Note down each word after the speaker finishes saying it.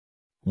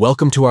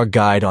Welcome to our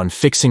guide on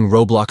fixing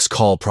Roblox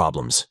call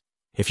problems.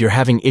 If you're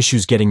having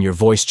issues getting your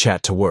voice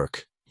chat to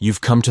work,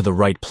 you've come to the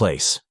right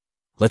place.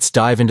 Let's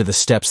dive into the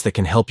steps that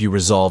can help you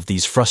resolve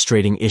these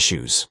frustrating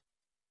issues.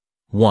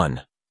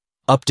 1.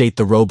 Update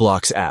the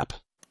Roblox app.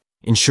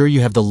 Ensure you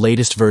have the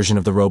latest version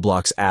of the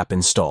Roblox app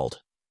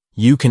installed.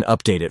 You can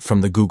update it from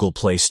the Google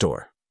Play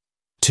Store.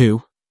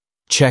 2.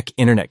 Check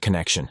internet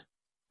connection.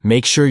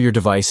 Make sure your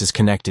device is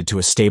connected to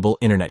a stable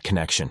internet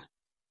connection.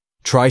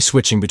 Try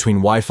switching between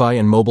Wi-Fi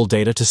and mobile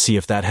data to see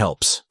if that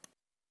helps.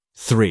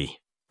 3.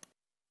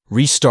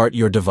 Restart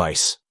your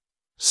device.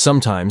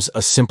 Sometimes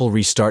a simple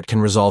restart can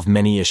resolve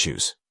many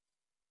issues.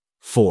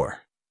 4.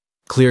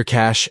 Clear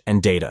cache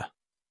and data.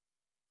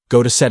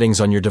 Go to Settings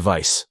on your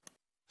device.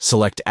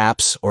 Select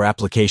Apps or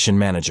Application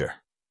Manager.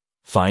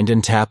 Find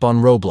and tap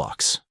on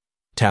Roblox.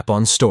 Tap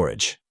on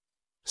Storage.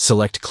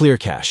 Select Clear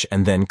Cache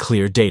and then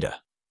Clear Data.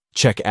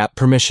 Check App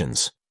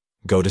Permissions.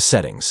 Go to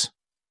Settings.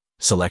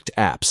 Select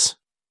Apps.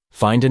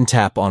 Find and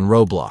tap on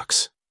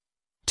Roblox.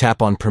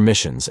 Tap on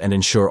Permissions and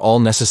ensure all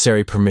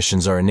necessary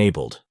permissions are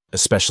enabled,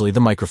 especially the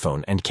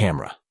microphone and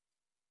camera.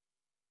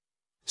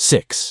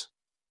 6.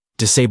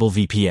 Disable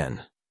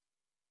VPN.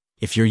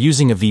 If you're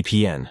using a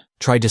VPN,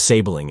 try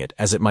disabling it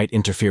as it might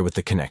interfere with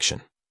the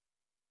connection.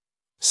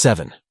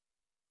 7.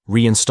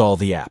 Reinstall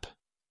the app.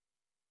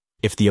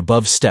 If the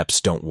above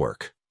steps don't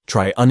work,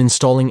 try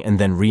uninstalling and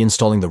then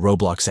reinstalling the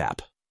Roblox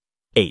app.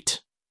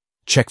 8.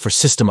 Check for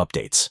system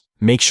updates.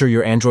 Make sure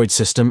your Android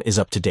system is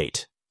up to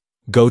date.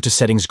 Go to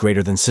Settings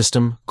greater than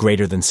System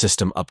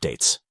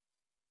Updates.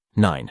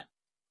 9.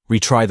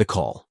 Retry the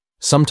call.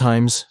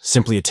 Sometimes,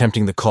 simply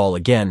attempting the call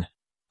again,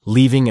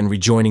 leaving and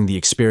rejoining the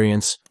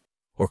experience,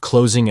 or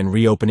closing and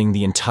reopening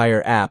the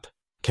entire app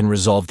can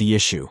resolve the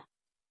issue.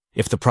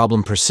 If the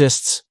problem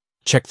persists,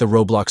 check the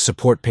Roblox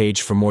support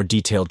page for more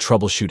detailed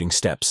troubleshooting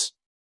steps.